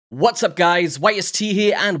What's up guys, YST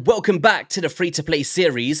here and welcome back to the free-to-play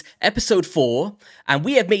series, episode 4, and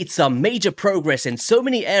we have made some major progress in so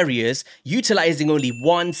many areas utilizing only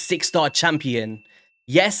one 6-star champion.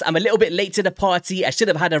 Yes, I'm a little bit late to the party, I should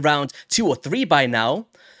have had around 2 or 3 by now,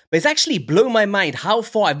 but it's actually blown my mind how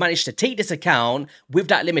far I've managed to take this account with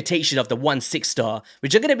that limitation of the one 6-star,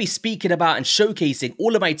 which I'm going to be speaking about and showcasing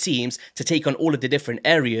all of my teams to take on all of the different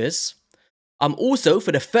areas. Also,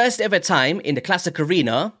 for the first ever time in the Classic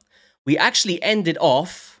Arena, we actually ended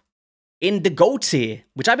off in the gold tier,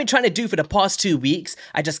 which I've been trying to do for the past 2 weeks.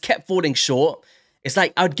 I just kept falling short. It's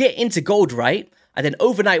like I would get into gold, right? And then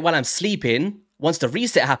overnight while I'm sleeping, once the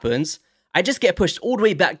reset happens, I just get pushed all the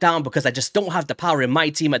way back down because I just don't have the power in my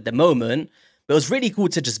team at the moment. But it was really cool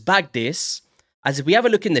to just bag this. As if we have a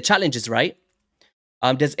look in the challenges, right?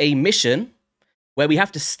 There's a mission where we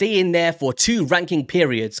have to stay in there for 2 ranking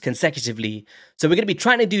periods consecutively. So we're going to be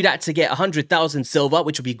trying to do that to get 100,000 silver,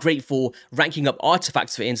 which would be great for ranking up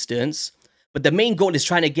artifacts, for instance. But the main goal is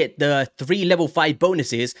trying to get the 3 level 5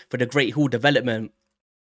 bonuses for the Great Hall development.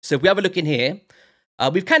 So if we have a look in here,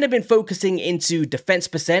 we've kind of been focusing into defense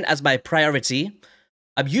percent as my priority.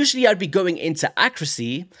 Usually I'd be going into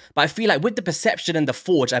accuracy, but I feel like with the perception and the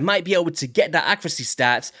forge, I might be able to get that accuracy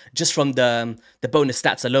stats just from the bonus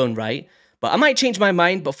stats alone, right? But I might change my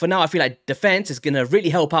mind, but for now I feel like defense is going to really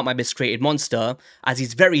help out my miscreated monster, as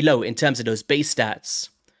he's very low in terms of those base stats.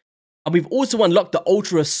 And we've also unlocked the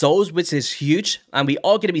Ultra Souls, which is huge, and we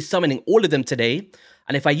are going to be summoning all of them today.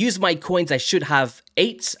 And if I use my coins, I should have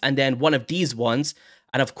 8, and then one of these ones.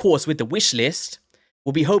 And of course, with the wish list,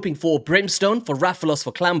 we'll be hoping for Brimstone, for Rathalos,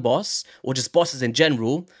 for Clan Boss, or just bosses in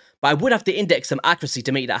general. But I would have to index some accuracy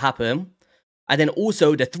to make that happen. And then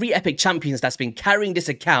also the 3 epic champions that's been carrying this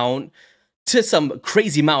account to some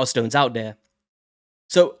crazy milestones out there.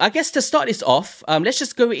 So I guess to start this off, let's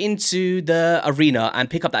just go into the arena and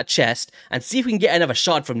pick up that chest and see if we can get another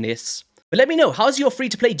shard from this. But let me know, how's your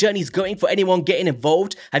free-to-play journeys going for anyone getting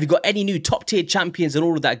involved? Have you got any new top-tier champions and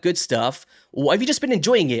all of that good stuff? Or have you just been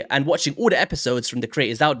enjoying it and watching all the episodes from the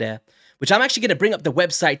creators out there? Which I'm actually going to bring up the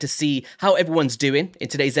website to see how everyone's doing in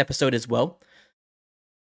today's episode as well.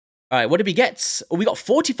 Alright, what did we get? Oh, we got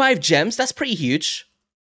 45 gems, that's pretty huge.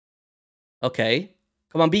 Okay,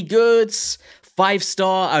 come on, be good.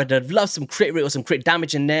 5-star, I'd love some crit rate or some crit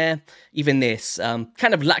damage in there. Even this,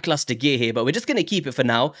 kind of lackluster gear here, but we're just going to keep it for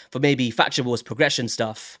now for maybe Faction Wars progression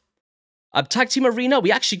stuff. Tag Team Arena,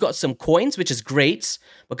 we actually got some coins, which is great,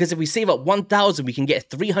 because if we save up 1,000, we can get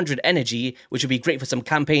 300 energy, which would be great for some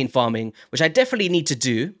campaign farming, which I definitely need to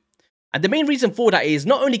do. And the main reason for that is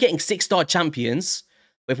not only getting 6-star champions,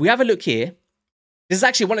 but if we have a look here, this is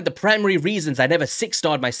actually one of the primary reasons I never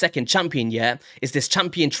 6-starred my second champion yet, is this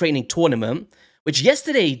champion training tournament, which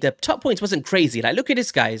yesterday, the top points wasn't crazy. Like, look at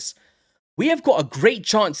this, guys. We have got a great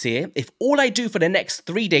chance here, if all I do for the next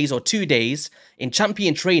 3 days or 2 days in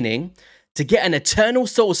champion training, to get an Eternal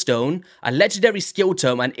Soulstone, a legendary skill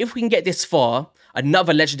tome, and if we can get this far,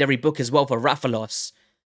 another legendary book as well for Rathalos.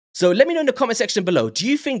 So let me know in the comment section below, do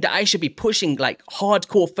you think that I should be pushing like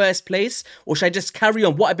hardcore first place, or should I just carry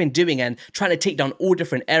on what I've been doing and trying to take down all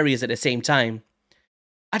different areas at the same time?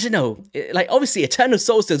 I don't know, like obviously Eternal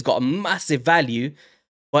Soulstone's got a massive value,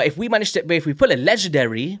 but if we pull a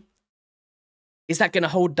legendary, is that going to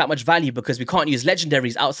hold that much value because we can't use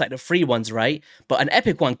legendaries outside the free ones, right? But an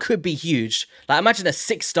epic one could be huge. Like imagine a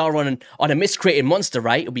 6-star on a miscreated monster,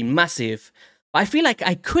 right? It would be massive. I feel like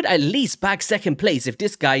I could at least bag second place if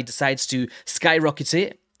this guy decides to skyrocket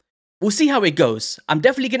it. We'll see how it goes. I'm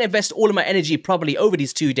definitely going to invest all of my energy probably over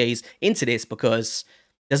these 2 days into this because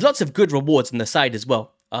there's lots of good rewards on the side as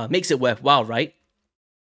well. Makes it worthwhile, right?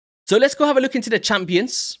 So let's go have a look into the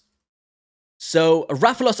champions. So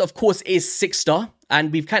Rathalos, of course, is 6-star.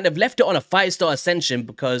 And we've kind of left it on a 5-star ascension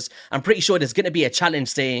because I'm pretty sure there's going to be a challenge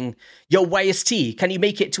saying, yo, YST, can you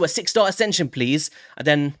make it to a 6-star ascension, please? And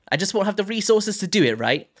then I just won't have the resources to do it,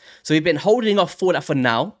 right? So we've been holding off for that for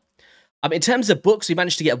now. In terms of books, we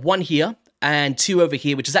managed to get 1 here and 2 over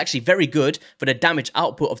here, which is actually very good for the damage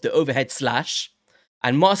output of the overhead slash.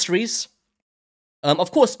 And masteries,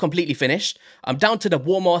 of course, completely finished. I'm down to the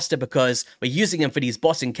War Master because we're using them for these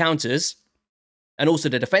boss encounters. And also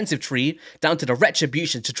the defensive tree, down to the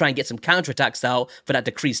Retribution to try and get some counterattacks out for that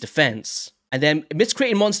decreased defense. And then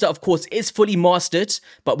Miscreated Monster, of course, is fully mastered,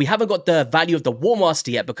 but we haven't got the value of the War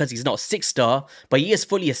Master yet because he's not 6-star, but he is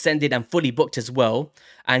fully ascended and fully booked as well.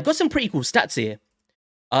 And got some pretty cool stats here.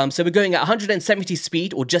 So we're going at 170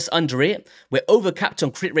 speed or just under it. We're over capped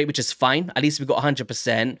on crit rate, which is fine. At least we got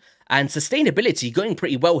 100%. And sustainability going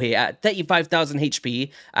pretty well here at 35,000 HP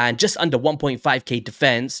and just under 1.5k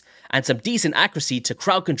defense. And some decent accuracy to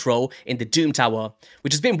crowd control in the Doom Tower,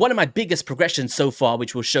 which has been one of my biggest progressions so far,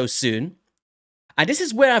 which we'll show soon. And this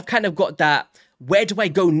is where I've kind of got that, where do I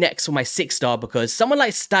go next for my 6-star? Because someone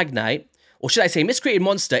like Stagnite, or should I say Miscreated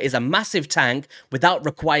Monster, is a massive tank without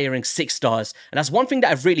requiring 6 stars. And that's one thing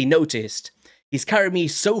that I've really noticed. He's carried me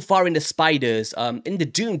so far in the spiders. In the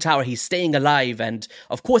Doom Tower, he's staying alive. And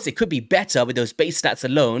of course, it could be better with those base stats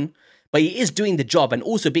alone. But he is doing the job. And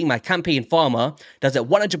also being my campaign farmer, does it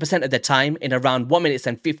 100% of the time in around 1 minute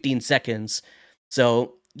and 15 seconds.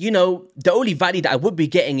 So, you know, the only value that I would be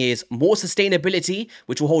getting is more sustainability,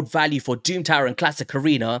 which will hold value for Doom Tower and Classic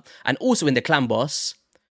Arena. And also in the Clan Boss.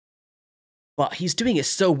 But he's doing it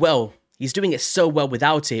so well. He's doing it so well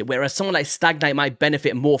without it. Whereas someone like Stagnite might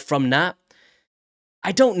benefit more from that.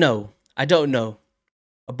 I don't know. I don't know.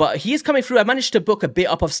 But he is coming through. I managed to book a bit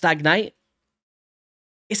up of Stagnite.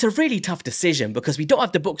 It's a really tough decision because we don't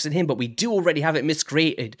have the books in him, but we do already have it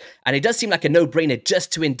miscreated. And it does seem like a no-brainer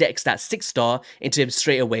just to index that 6-star into him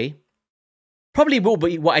straight away. Probably will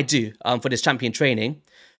be what I do for this champion training.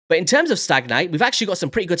 But in terms of Stagnite, we've actually got some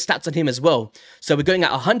pretty good stats on him as well. So we're going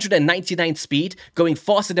at 199 speed, going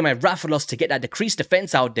faster than my Rathalos to get that decreased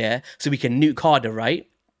defense out there so we can nuke harder, right?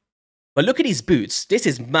 But look at these boots. This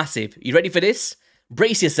is massive. You ready for this?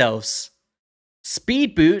 Brace yourselves.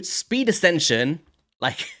 Speed boots, speed ascension.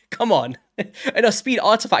 Like, come on. And a speed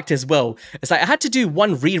artifact as well. It's like I had to do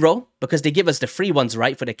one reroll because they give us the free ones,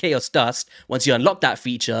 right? For the Chaos Dust once you unlock that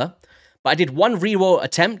feature. But I did one reroll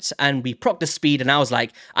attempt and we procced the speed and I was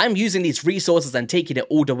like, I'm using these resources and taking it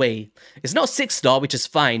all the way. It's not 6-star, which is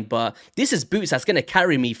fine, but this is boots that's going to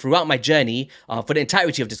carry me throughout my journey for the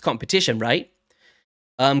entirety of this competition, right?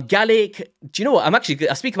 Gallic, do you know what?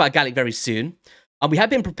 I'll speak about Gallic very soon. We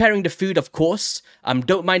have been preparing the food, of course.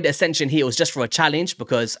 Don't mind the ascension here. It was just for a challenge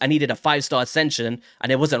because I needed a 5-star ascension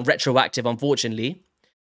and it wasn't retroactive, unfortunately.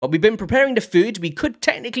 But we've been preparing the food. We could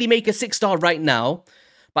technically make a 6-star right now.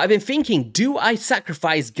 But I've been thinking, do I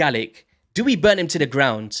sacrifice Gallic? Do we burn him to the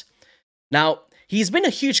ground? Now, he's been a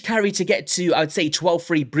huge carry to get to, I would say,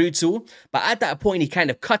 12-3 Brutal. But at that point, he kind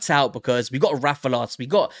of cuts out because we got Rathalos, we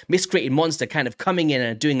got Miscreated Monster kind of coming in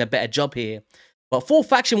and doing a better job here. But for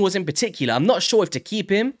Faction Wars in particular, I'm not sure if to keep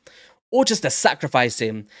him or just to sacrifice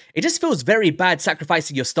him. It just feels very bad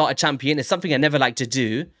sacrificing your starter champion. It's something I never like to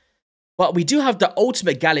do. But we do have the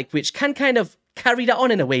ultimate Gallic, which can kind of carry that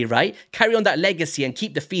on in a way, right? Carry on that legacy and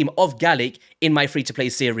keep the theme of Gallic in my free-to-play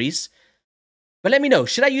series. But let me know,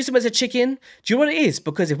 should I use him as a chicken? Do you know what it is?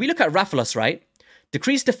 Because if we look at Rathalos, right?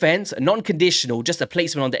 Decreased defense, non-conditional, just a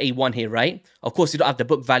placement on the A1 here, right? Of course, you don't have the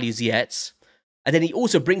book values yet. And then he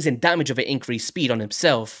also brings in damage of an increased speed on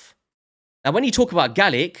himself. Now, when you talk about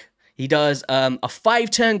Gallic, he does a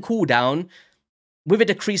 5-turn cooldown with a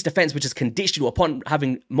decreased defense, which is conditional upon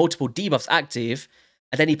having multiple debuffs active.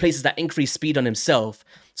 And then he places that increased speed on himself.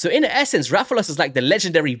 So in essence, Rathalos is like the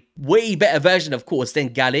legendary, way better version, of course, than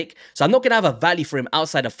Gallic. So I'm not going to have a value for him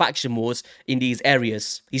outside of Faction Wars in these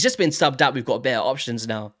areas. He's just been subbed out. We've got better options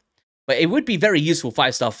now. But it would be very useful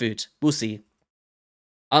 5-star food. We'll see.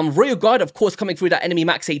 Royal Guard, of course, coming through that enemy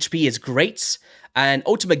max HP is great. And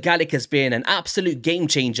Ultimate Gallic has been an absolute game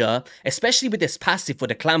changer, especially with this passive for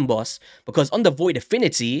the Clan Boss, because on the Void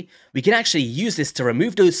Affinity, we can actually use this to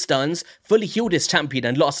remove those stuns, fully heal this champion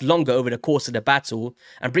and last longer over the course of the battle,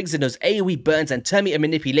 and brings in those AoE burns and Terminator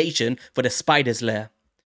manipulation for the Spider's Lair.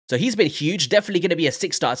 So he's been huge, definitely going to be a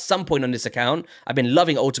 6-star at some point on this account. I've been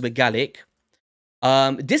loving Ultimate Gallic.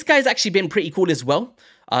 This guy's actually been pretty cool as well.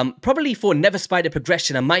 Probably for Never Spider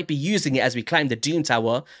progression, I might be using it as we climb the Doom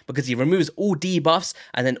Tower because he removes all debuffs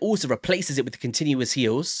and then also replaces it with continuous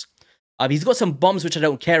heals. He's got some bombs which I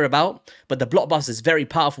don't care about, but the block buff is very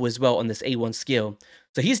powerful as well on this A1 skill.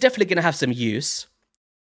 So he's definitely going to have some use.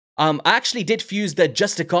 I actually did fuse the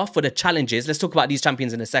Justica for the challenges. Let's talk about these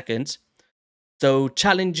champions in a second. So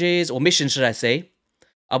challenges, or missions should I say.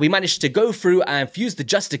 We managed to go through and fuse the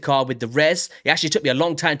Justica with the res. It actually took me a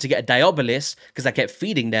long time to get a Diabolus because I kept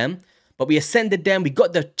feeding them. But we ascended them, we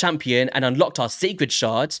got the champion and unlocked our Sacred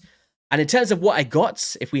Shards. And in terms of what I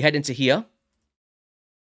got, if we head into here.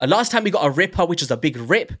 Last time we got a Ripper, which was a big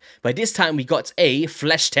rip. But this time we got a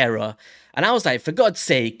Flesh Terror. And I was like, for God's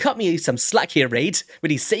sake, cut me some slack here, Raid, with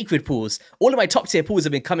these Sacred Pools. All of my top tier pools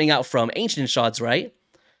have been coming out from Ancient Shards, right?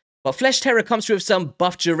 But Flesh Terror comes through with some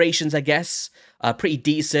buff durations, I guess. Pretty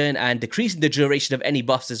decent and decreasing the duration of any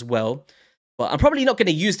buffs as well. But I'm probably not going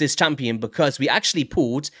to use this champion because we actually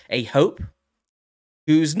pulled a Hope.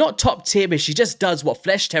 who's not top tier, but she just does what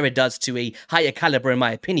Flesh Terror does to a higher caliber, in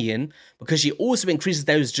my opinion, because she also increases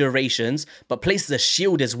those durations, but places a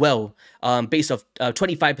shield as well, based off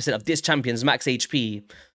 25% of this champion's max HP.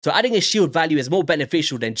 So adding a shield value is more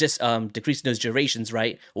beneficial than just decreasing those durations,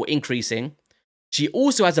 right? Or increasing. She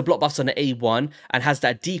also has a block buffs on the A1 and has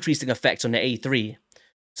that decreasing effect on the A3.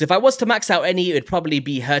 So if I was to max out any, it would probably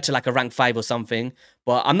be her to like a rank 5 or something,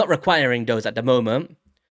 but I'm not requiring those at the moment.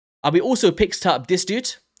 We also picked up this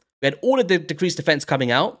dude. We had all of the decreased defense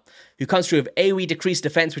coming out, who comes through with AoE decreased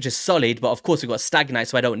defense, which is solid, but of course we've got Stagnite,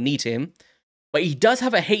 so I don't need him. But he does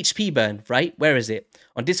have a HP burn, right? Where is it?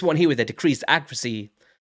 On this one here with a decreased accuracy.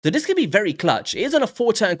 So this could be very clutch. It is on a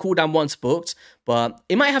 4-turn cooldown once booked, but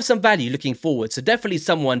it might have some value looking forward. So definitely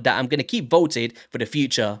someone that I'm going to keep voted for the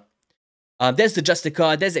future. There's the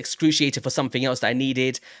Justica, there's Excruciator for something else that I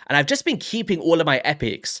needed, and I've just been keeping all of my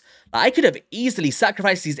epics. Like, I could have easily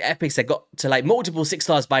sacrificed these epics that got to like multiple 6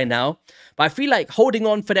 stars by now, but I feel like holding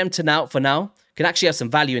on for them for now can actually have some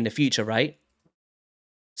value in the future, right?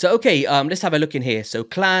 So okay, let's have a look in here. So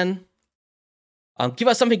clan, give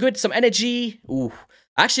us something good, some energy. Ooh,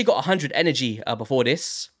 I actually got 100 energy before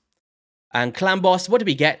this. And clan boss, what did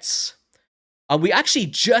we get? We actually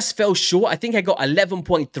just fell short. I think I got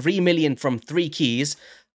 11.3 million from 3 keys,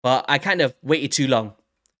 but I kind of waited too long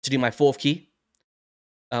to do my 4th key.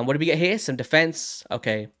 What did we get here? Some defense.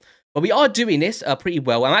 Okay. But we are doing this pretty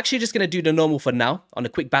well. I'm actually just going to do the normal for now on a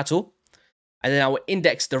quick battle. And then I will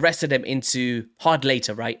index the rest of them into hard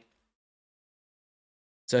later, right?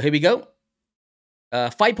 So here we go.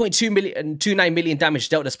 5.29 million damage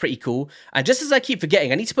dealt. That's pretty cool. And just as I keep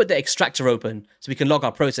forgetting, I need to put the extractor open so we can log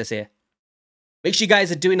our process here. Make sure you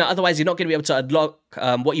guys are doing that, otherwise you're not going to be able to unlock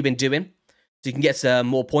what you've been doing. So you can get some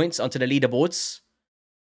more points onto the leaderboards.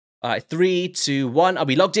 Alright, 3, 2, 1. Are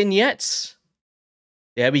we logged in yet?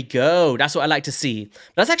 There we go. That's what I like to see.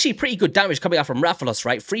 That's actually pretty good damage coming out from Rathalos,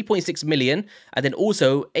 right? 3.6 million. And then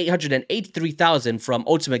also 883,000 from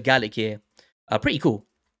Ultimate Gallic here. Pretty cool.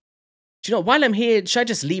 Do you know, while I'm here, should I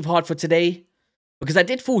just leave hard for today? Because I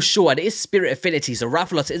did fall short. It is Spirit Affinity, so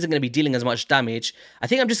Rathalos isn't going to be dealing as much damage. I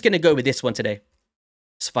think I'm just going to go with this one today.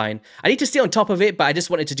 It's fine. I need to stay on top of it, but I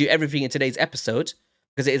just wanted to do everything in today's episode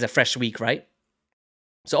because it is a fresh week, right?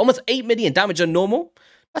 So almost 8 million damage on normal.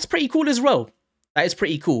 That's pretty cool as well. That is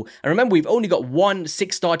pretty cool. And remember, we've only got 1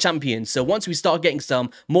 6-star champion. So once we start getting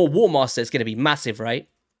some more War Master, it's going to be massive, right?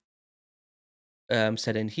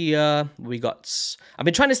 Set in here. I've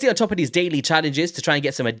been trying to stay on top of these daily challenges to try and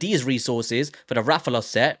get some of these resources for the Rathalos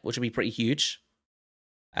set, which will be pretty huge.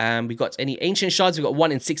 We got any ancient shards. We got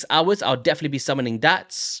 1 in 6 hours. I'll definitely be summoning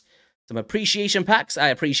that. Some appreciation packs. I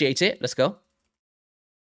appreciate it. Let's go.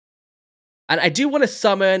 And I do want to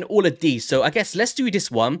summon all of these. So I guess let's do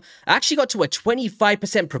this one. I actually got to a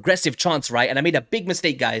 25% progressive chance, right? And I made a big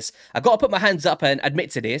mistake, guys. I got to put my hands up and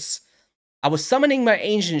admit to this. I was summoning my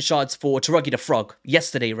ancient shards for Tarogi the Frog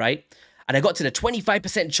yesterday, right? And I got to the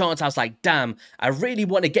 25% chance. I was like, damn, I really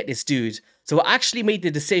want to get this dude. So I actually made the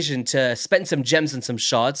decision to spend some gems and some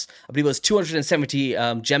shards. I believe it was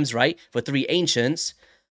 270 gems, right? For 3 ancients.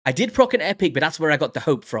 I did proc an epic, but that's where I got the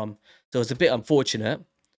hope from. So it was a bit unfortunate.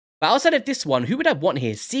 But outside of this one, who would I want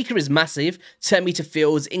here? Seeker is massive. Turn me to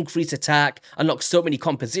fields, increase attack, unlock so many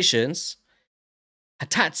compositions.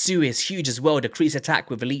 Hatatsu is huge as well, decrease attack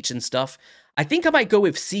with Leech and stuff. I think I might go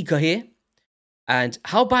with Seeker here. And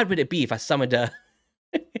how bad would it be if I summoned a...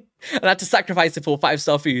 I had to sacrifice it for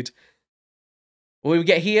 5-star food. What we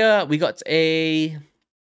get here, we got a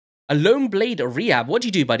Lone Blade Rehab. What do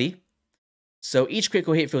you do, buddy? So each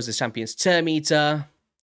critical hit fills the champion's turn meter.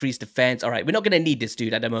 Increase defense. All right, we're not going to need this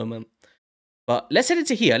dude at the moment. But let's head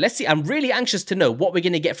into here. Let's see. I'm really anxious to know what we're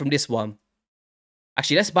going to get from this one.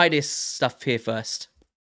 Actually, let's buy this stuff here first.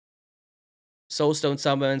 Soulstone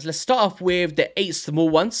summons. Let's start off with the 8 small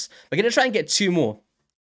ones. We're going to try and get 2 more.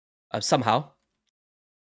 Somehow.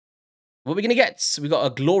 What are we going to get? We got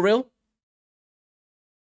a Gloril.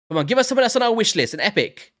 Come on, give us something that's on our wish list. An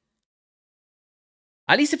epic.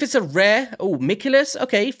 At least if it's a rare. Oh, Mikulus.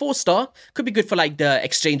 Okay, 4-star. Could be good for like the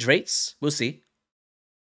exchange rates. We'll see.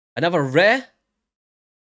 Another rare.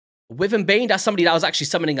 Wyvern Bane. That's somebody that I was actually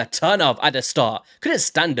summoning a ton of at the start. Couldn't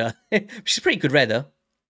stand her. She's pretty good rare though.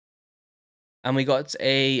 And we got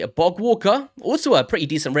a Bog Walker. Also a pretty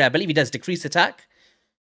decent rare. I believe he does decrease attack.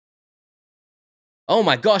 Oh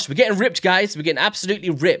my gosh, we're getting ripped, guys. We're getting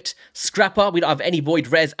absolutely ripped. Scrapper. We don't have any void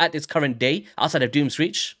rares at this current day outside of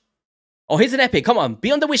Doomsreach. Oh, here's an epic. Come on, be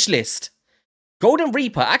on the wish list. Golden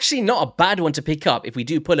Reaper. Actually not a bad one to pick up if we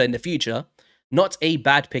do pull her in the future. Not a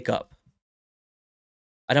bad pickup.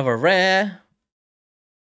 Another rare.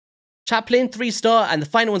 Chaplain, 3-star. And the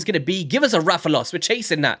final one's going to be, give us a Rathalos. We're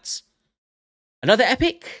chasing that. Another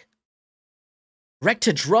epic.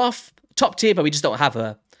 Rector Draft, top tier, but we just don't have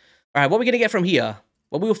her. All right, what are we going to get from here?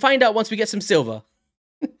 Well, we'll find out once we get some silver.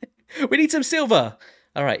 We need some silver.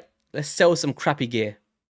 All right, let's sell some crappy gear.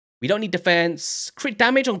 We don't need defense. Crit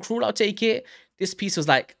damage on Cruel, I'll take it. This piece was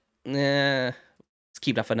like, nah, let's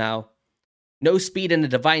keep that for now. No speed in the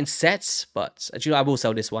Divine sets, but actually, I will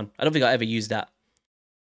sell this one. I don't think I'll ever use that.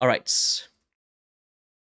 All right.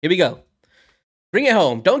 Here we go. Bring it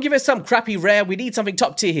home. Don't give us some crappy rare. We need something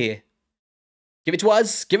top tier here. Give it to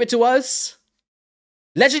us. Give it to us.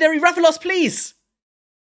 Legendary Rathalos, please.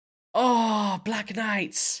 Oh, Black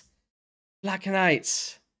Knights. Black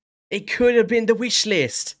Knights. It could have been the wish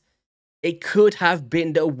list. It could have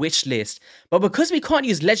been the wish list. But because we can't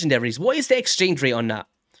use legendaries, what is the exchange rate on that?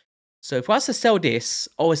 So if I was to sell this,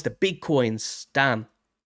 oh, it's the big coins. Damn.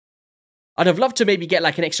 I'd have loved to maybe get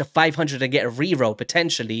like an extra 500 and get a reroll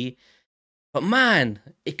potentially. But man,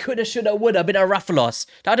 it coulda, shoulda, woulda been a Rathalos.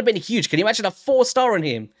 That would have been huge. Can you imagine a 4-star on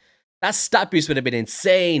him? That stat boost would have been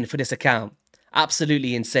insane for this account.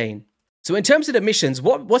 Absolutely insane. So in terms of the missions,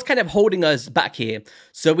 what's kind of holding us back here?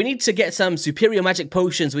 So we need to get some superior magic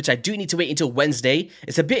potions, which I do need to wait until Wednesday.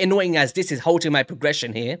 It's a bit annoying as this is halting my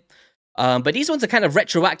progression here. But these ones are kind of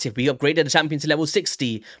retroactive. We upgraded the champion to level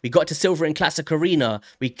 60. We got to silver in Classic Arena.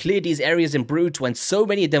 We cleared these areas in Brute when so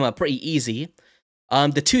many of them are pretty easy.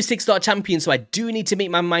 The 2 6-star champions, so I do need to make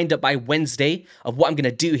my mind up by Wednesday of what I'm going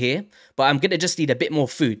to do here. But I'm going to just need a bit more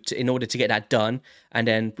food in order to get that done. And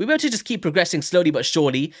then we'll be able to just keep progressing slowly but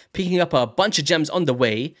surely, picking up a bunch of gems on the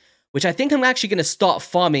way, which I think I'm actually going to start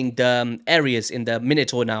farming the areas in the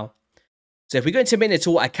Minotaur now. So if we go into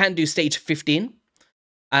Minotaur, I can do stage 15.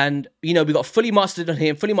 And, you know, we got fully mastered on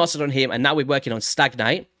him, and now we're working on Stag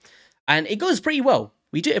Knight. And it goes pretty well.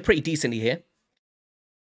 We do it pretty decently here.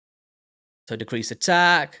 So decrease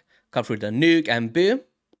attack, come through the nuke, and boom.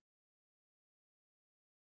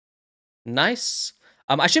 Nice.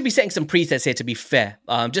 I should be setting some presets here to be fair,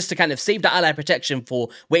 just to kind of save the ally protection for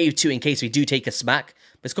wave 2 in case we do take a smack,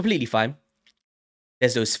 but it's completely fine.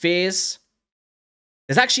 There's those spheres.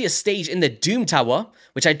 There's actually a stage in the Doom Tower,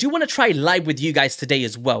 which I do want to try live with you guys today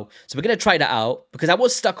as well. So we're going to try that out, because I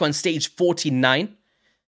was stuck on stage 49,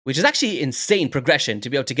 which is actually insane progression to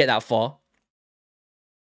be able to get that far.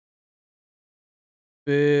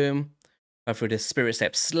 Boom. Go through the Spirit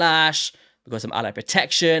Step Slash. We've got some ally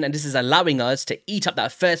protection, and this is allowing us to eat up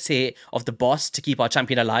that first hit of the boss to keep our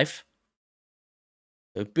champion alive.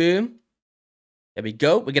 So boom. There we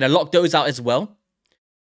go. We're going to lock those out as well.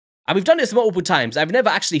 And we've done this multiple times. I've never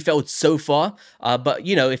actually failed so far. But,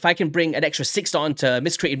 you know, if I can bring an extra 6-star onto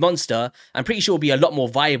Miscreated Monster, I'm pretty sure it'll be a lot more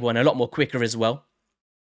viable and a lot more quicker as well.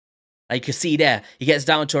 Like you can see there, he gets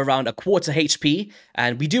down to around a quarter HP.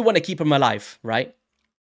 And we do want to keep him alive, right?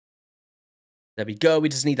 There we go. We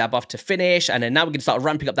just need that buff to finish. And then now we can start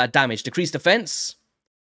ramping up that damage. Decrease defense.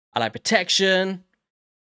 Ally protection.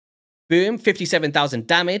 Boom. 57,000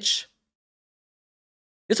 damage.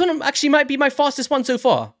 This one actually might be my fastest one so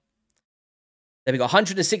far. There we go.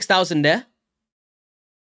 106,000 there.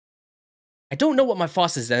 I don't know what my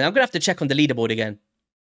fastest is then. I'm going to have to check on the leaderboard again.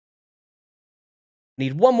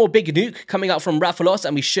 Need one more big nuke coming out from Rathalos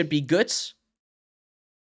and we should be good.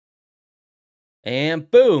 And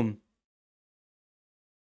boom.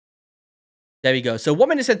 There we go. So 1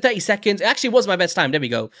 minute and 30 seconds. It actually was my best time. There we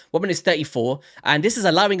go. 1 minute 34. And this is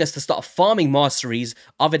allowing us to start farming masteries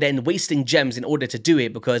other than wasting gems in order to do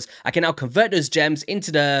it, because I can now convert those gems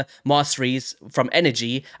into the masteries from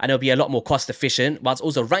energy and it'll be a lot more cost efficient whilst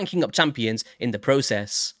also ranking up champions in the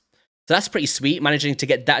process. So that's pretty sweet, managing to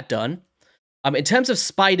get that done. In terms of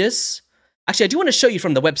spiders, actually I do want to show you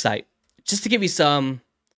from the website just to give you some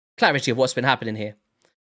clarity of what's been happening here.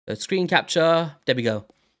 So screen capture. There we go.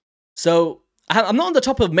 So I'm not on the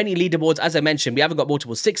top of many leaderboards, as I mentioned. We haven't got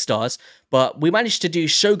multiple 6-stars, but we managed to do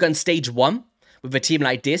Shogun Stage 1 with a team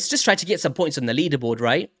like this. Just try to get some points on the leaderboard,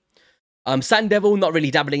 right? Sand Devil, not really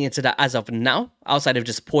dabbling into that as of now, outside of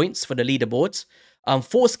just points for the leaderboards.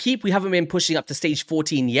 Force Keep, we haven't been pushing up to Stage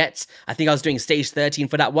 14 yet. I think I was doing Stage 13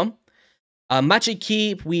 for that one. Magic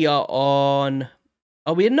Keep, we are on...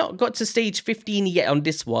 Oh, we have not got to Stage 15 yet on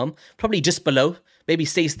this one. Probably just below. Maybe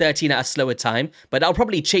stage 13 at a slower time, but that'll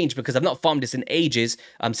probably change because I've not farmed this in ages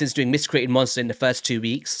since doing Miscreated Monster in the first 2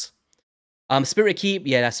 weeks. Spirit Keep,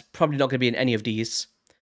 yeah, that's probably not going to be in any of these.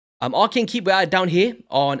 Arcane Keep, we're down here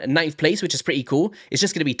on 9th place, which is pretty cool. It's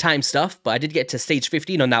just going to be time stuff, but I did get to stage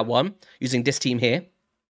 15 on that one using this team here.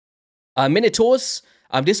 Minotaurs,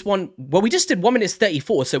 This one, well, we just did 1 minute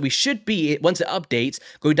 34, so we should be, once it updates,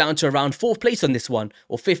 go down to around 4th place on this one,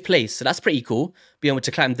 or 5th place. So that's pretty cool, being able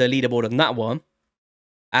to climb the leaderboard on that one.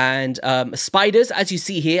 And spiders, as you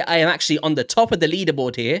see here, I am actually on the top of the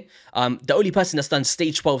leaderboard here. The only person that's done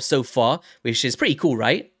stage 12 so far, which is pretty cool,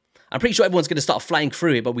 right? I'm pretty sure everyone's going to start flying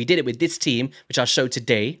through it, but we did it with this team, which I'll show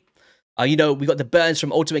today. You know, we got the Burns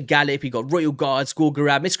from Ultimate Gallop, we got Royal Guard,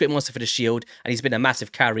 Squirrel, Miscreant Monster for the shield, and he's been a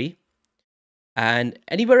massive carry. And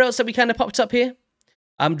anywhere else that we kind of popped up here?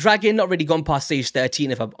 Dragon, not really gone past stage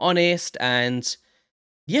 13 if I'm honest, and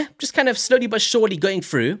yeah, just kind of slowly but surely going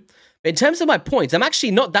through. But in terms of my points, I'm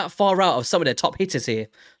actually not that far out of some of the top hitters here.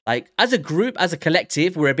 Like, as a group, as a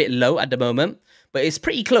collective, we're a bit low at the moment, but it's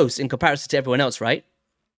pretty close in comparison to everyone else, right?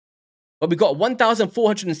 But we got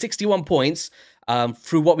 1,461 points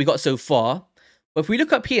through what we got so far. But if we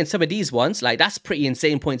look up here in some of these ones, like, that's pretty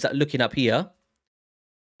insane points that looking up here.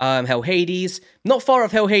 Hell Hades, not far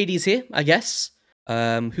off Hell Hades here, I guess.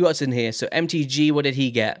 Who else in here? So MTG, what did he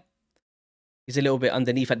get? He's a little bit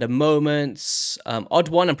underneath at the moment. Odd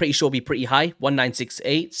One, I'm pretty sure will be pretty high,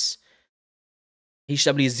 1968.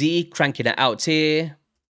 HWZ, cranking it out here.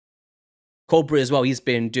 Cobra as well, he's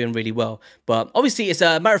been doing really well. But obviously, it's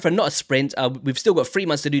a marathon, not a sprint. We've still got 3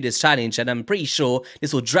 months to do this challenge, and I'm pretty sure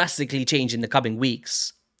this will drastically change in the coming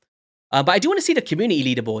weeks. But I do want to see the community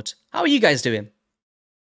leaderboard. How are you guys doing?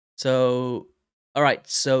 So, all right.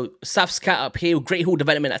 So, Saf's Cat up here, Great Hall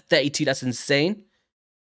development at 32. That's insane.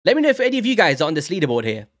 Let me know if any of you guys are on this leaderboard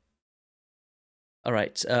here. All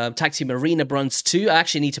right. Tag Team Arena Bronze 2. I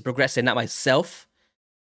actually need to progress in that myself.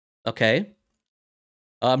 Okay.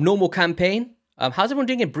 Normal campaign. How's everyone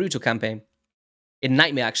doing in Brutal campaign? In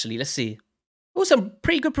Nightmare, actually. Let's see. Oh, some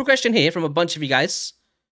pretty good progression here from a bunch of you guys.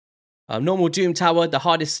 Normal Doom Tower. The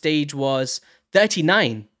hardest stage was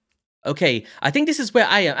 39. Okay. I think this is where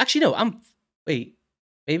I am. Actually, no. Wait.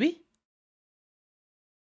 Maybe?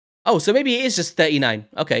 Oh, so maybe it is just 39.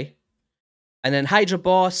 Okay. And then Hydra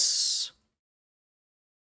Boss.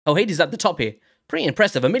 Oh, Hades at the top here. Pretty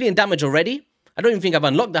impressive. 1 million damage already. I don't even think I've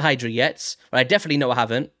unlocked the Hydra yet. But I definitely know I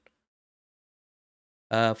haven't.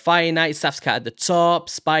 Fire Knight, Saf's Cat at the top.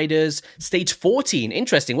 Spiders. Stage 14.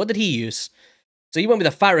 Interesting. What did he use? So he went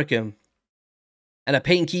with a Farrakhan. And a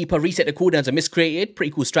Pain Keeper. Reset the cooldowns are miscreated.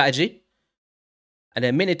 Pretty cool strategy. And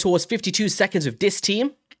then Minotaurs. 52 seconds with this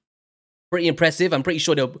team. Pretty impressive. I'm pretty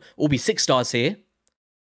sure they'll all be 6 stars here.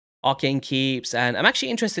 Arcane Keeps. And I'm actually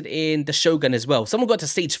interested in the Shogun as well. Someone got to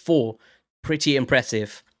stage 4. Pretty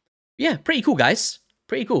impressive. Yeah, pretty cool, guys.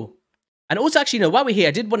 Pretty cool. And also, actually, you know, while we're here,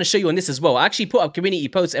 I did want to show you on this as well. I actually put up community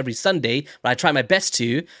posts every Sunday, but I try my best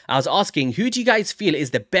to. I was asking, who do you guys feel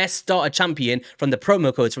is the best starter champion from the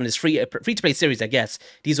promo codes from this free-to-play series, I guess.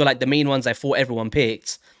 These were like the main ones I thought everyone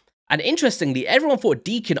picked. And interestingly, everyone thought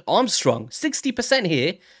Deacon Armstrong, 60%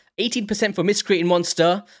 here, 18% for Miscreating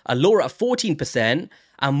Monster, Laura at 14%,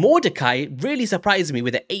 and Mordecai really surprised me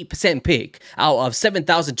with an 8% pick out of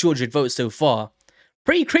 7,200 votes so far.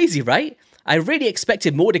 Pretty crazy, right? I really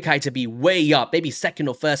expected Mordecai to be way up, maybe 2nd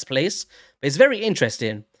or 1st place, but it's very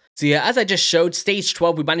interesting. So yeah, as I just showed, stage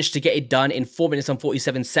 12, we managed to get it done in 4 minutes and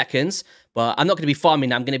 47 seconds, but I'm not going to be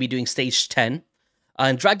farming, I'm going to be doing stage 10.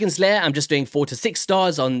 And Dragon's Lair, I'm just doing 4 to 6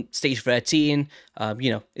 stars on stage 13.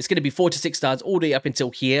 You know, it's going to be 4 to 6 stars all the way up until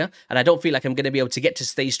here, and I don't feel like I'm going to be able to get to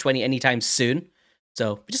stage 20 anytime soon.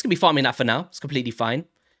 So we're just going to be farming that for now. It's completely fine.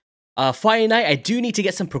 Fire Knight, I do need to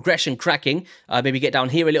get some progression cracking. Maybe get down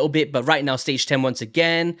here a little bit, but right now, stage 10 once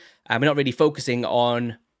again. We're not really focusing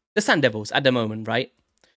on the Sand Devils at the moment, right?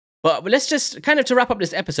 But let's just, kind of to wrap up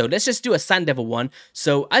this episode, let's just do a Sand Devil one.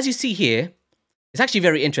 So as you see here, it's actually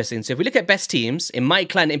very interesting. So if we look at best teams, in my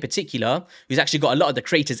clan in particular, who's actually got a lot of the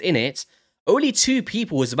creators in it, only 2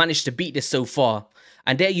 people has managed to beat this so far.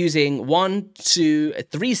 And they're using 1, 2,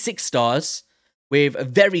 3 6 stars with a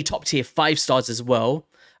very top tier 5 stars as well.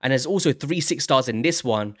 And there's also 3 6 stars in this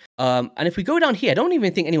one. And if we go down here, I don't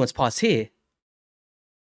even think anyone's passed here.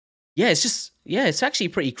 Yeah, it's just, yeah, it's actually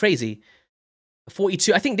pretty crazy.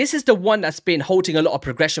 42. I think this is the one that's been holding a lot of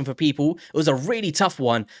progression for people. It was a really tough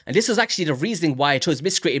one. And this was actually the reason why I chose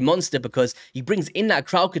Miscreated Monster, because he brings in that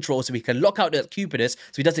crowd control so we can lock out the Cupidus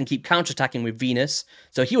so he doesn't keep counterattacking with Venus.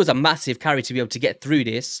 So he was a massive carry to be able to get through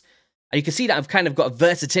this. And you can see that I've kind of got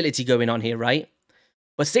versatility going on here, right?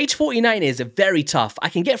 But stage 49 is very tough. I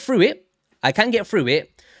can get through it. I can get through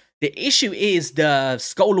it. The issue is the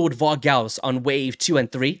Skull Lord Vargals on wave 2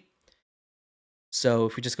 and 3. So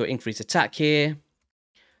if we just go increase attack here.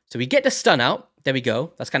 So we get the stun out. There we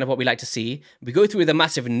go. That's kind of what we like to see. We go through with a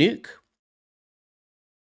massive nuke.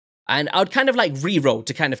 And I would kind of like reroll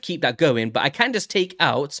to kind of keep that going. But I can just take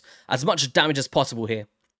out as much damage as possible here.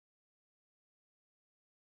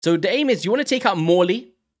 So the aim is you want to take out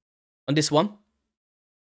Morley on this one.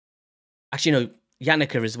 Actually, no,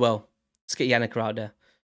 Yannicka as well. Let's get Yannicka out there.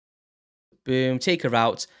 Boom, take her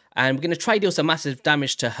out. And we're going to try deal some massive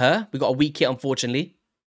damage to her. We got a weak hit, unfortunately.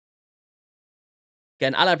 Get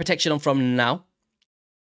an ally protection on from now.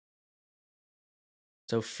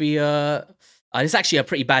 Sophia. This is actually a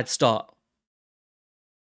pretty bad start.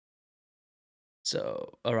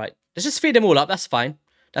 So, all right. Let's just feed them all up. That's fine.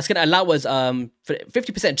 That's going to allow us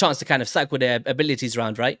 50% chance to kind of cycle their abilities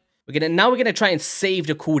around, right? Now we're going to try and save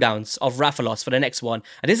the cooldowns of Rathalos for the next one.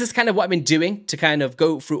 And this is kind of what I've been doing to kind of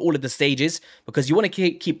go through all of the stages, because you want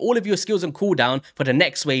to keep all of your skills on cooldown for the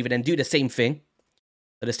next wave and then do the same thing.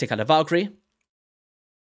 So let's take out the Valkyrie.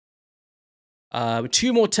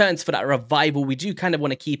 2 more turns for that revival. We do kind of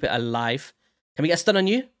want to keep it alive. Can we get a stun on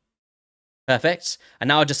you? Perfect. And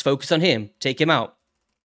now I'll just focus on him. Take him out.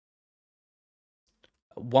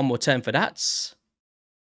 1 more turn for that.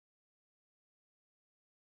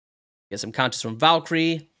 Get some counters from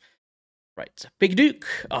Valkyrie. Right. Big Duke.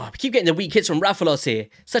 Oh, we keep getting the weak hits from Rathalos here.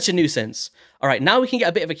 Such a nuisance. All right, now we can get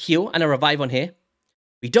a bit of a heal and a revive on here.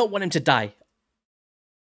 We don't want him to die.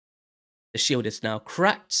 The shield is now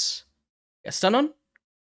cracked. Get a stun on.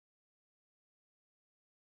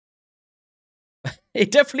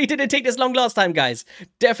 It definitely didn't take this long last time, guys.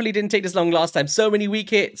 Definitely didn't take this long last time. So many weak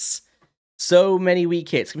hits. So many weak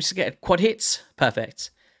hits. Can we just get a quad hit?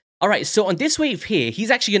 Perfect. All right, so on this wave here,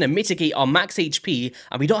 he's actually going to mitigate our max HP,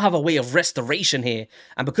 and we don't have a way of restoration here.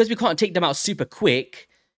 And because we can't take them out super quick,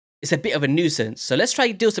 it's a bit of a nuisance. So let's try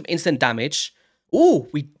to deal some instant damage. Oh,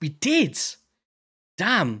 we did.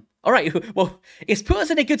 Damn. All right, well, it's put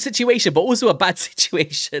us in a good situation, but also a bad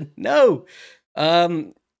situation. No.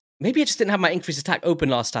 Maybe I just didn't have my increased attack open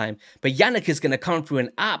last time. But Yannick is going to come through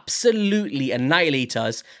and absolutely annihilate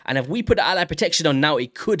us. And if we put the ally protection on now,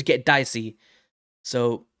 it could get dicey.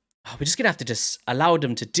 So we're just going to have to just allow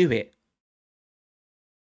them to do it.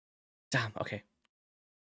 Damn, okay.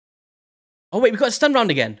 Oh, wait, we got a stun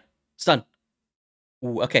round again. Stun.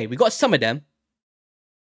 Ooh, okay, we got some of them.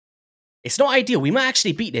 It's not ideal. We might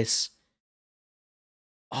actually beat this.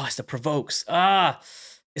 Oh, it's the provokes.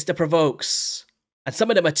 It's the provokes. And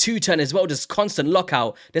some of them are 2-turn as well, just constant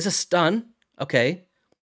lockout. There's a stun. Okay.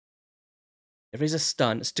 There is a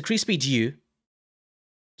stun. It's decrease speed you.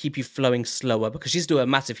 Keep you flowing slower, because she's doing a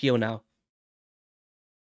massive heal now.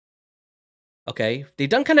 Okay. They've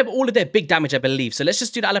done kind of all of their big damage, I believe. So let's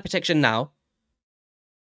just do the ally protection now.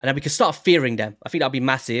 And then we can start fearing them. I think that'll be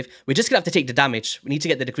massive. We're just going to have to take the damage. We need to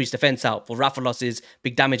get the decreased defense out for Rathalos's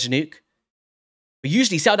big damage nuke. But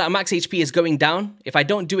usually, see how that max HP is going down? If I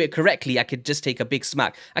don't do it correctly, I could just take a big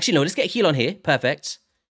smack. Actually, no, let's get a heal on here. Perfect.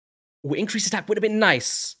 Oh, increased attack would have been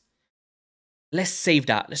nice. Let's save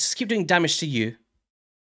that. Let's just keep doing damage to you.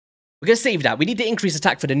 We're going to save that. We need the increased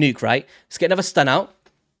attack for the nuke, right? Let's get another stun out.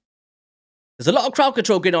 There's a lot of crowd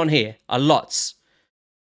control going on here. A lot.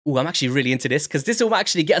 Oh, I'm actually really into this, because this will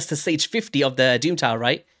actually get us to stage 50 of the Doom Tower,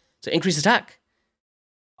 right? So increased attack.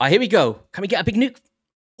 All right, here we go. Can we get a big nuke?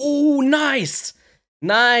 Oh, nice.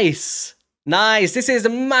 Nice. Nice. This is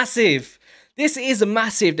massive. This is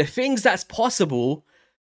massive. The things that's possible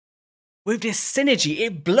with this synergy,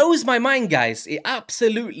 it blows my mind, guys. It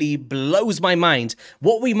absolutely blows my mind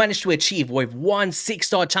what we managed to achieve with one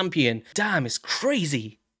 6-star champion. Damn, it's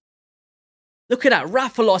crazy. Look at that.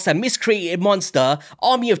 Rathalos, a miscreated monster.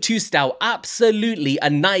 Army of 2-star absolutely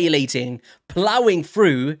annihilating, plowing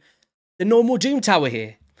through the normal Doom Tower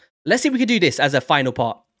here. Let's see if we can do this as a final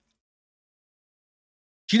part.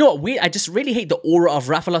 Do you know what? I just really hate the aura of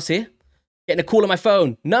Rathalos here. Getting a call on my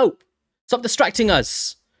phone. No. Stop distracting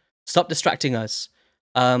us. Stop distracting us.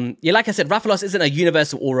 Yeah, like I said, Rathalos isn't a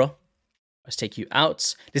universal aura. Let's take you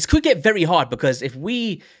out. This could get very hard, because if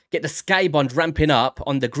we get the Skybond ramping up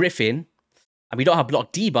on the Griffin, and we don't have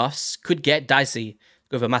block debuffs, could get dicey.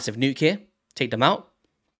 Go with a massive nuke here. Take them out.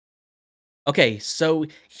 Okay, so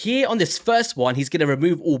here on this first one, he's going to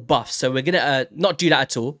remove all buffs. So we're going to not do that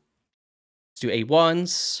at all. Let's do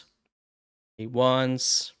A1s.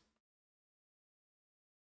 A1s.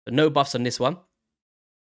 So no buffs on this one.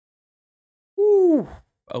 Ooh,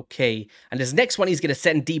 okay. And this next one, he's going to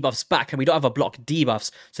send debuffs back, and we don't have a block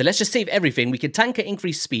debuffs. So let's just save everything. We can tank an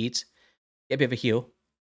increased speed. Get a bit of a heal.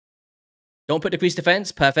 Don't put decreased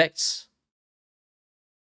defense. Perfect.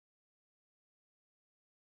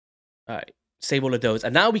 All right. Save all of those.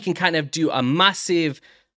 And now we can kind of do a massive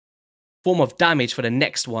form of damage for the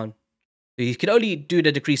next one. So you can only do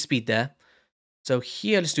the decreased speed there. So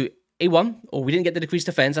here, let's do A1. Or we didn't get the decreased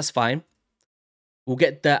defense. That's fine. We'll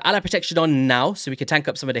get the ally protection on now, so we can tank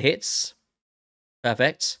up some of the hits.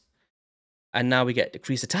 Perfect. And now we get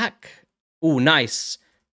decreased attack. Oh, nice.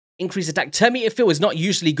 Increase attack. Terminator Phil is not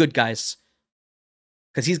usually good, guys.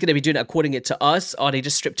 Because he's going to be doing it according to us, or they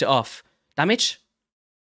just stripped it off. Damage?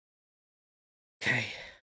 Okay.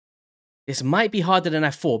 This might be harder than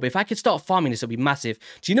I thought, but if I could start farming this, it'll be massive.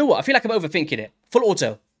 Do you know what? I feel like I'm overthinking it. Full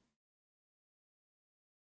auto.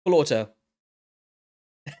 Full auto.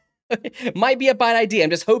 Might be a bad idea.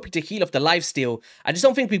 I'm just hoping to heal off the lifesteal. I just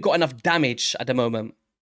don't think we've got enough damage at the moment.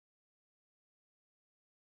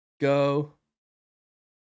 Go.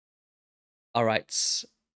 Alright.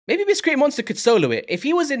 Maybe Miscreated Monster could solo it. If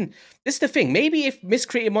he was in... This is the thing. Maybe if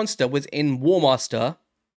Miscreated Monster was in War Master,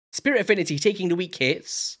 Spirit Affinity taking the weak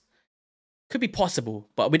hits... Could be possible,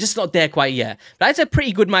 but we're just not there quite yet. But that's a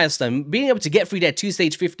pretty good milestone. Being able to get through there to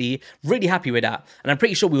stage 50, really happy with that. And I'm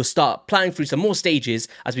pretty sure we'll start planning through some more stages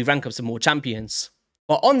as we rank up some more champions.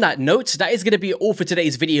 But on that note, that is going to be all for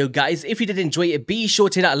today's video, guys. If you did enjoy it, be sure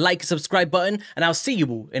to hit that like and subscribe button, and I'll see you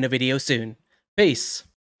all in a video soon. Peace.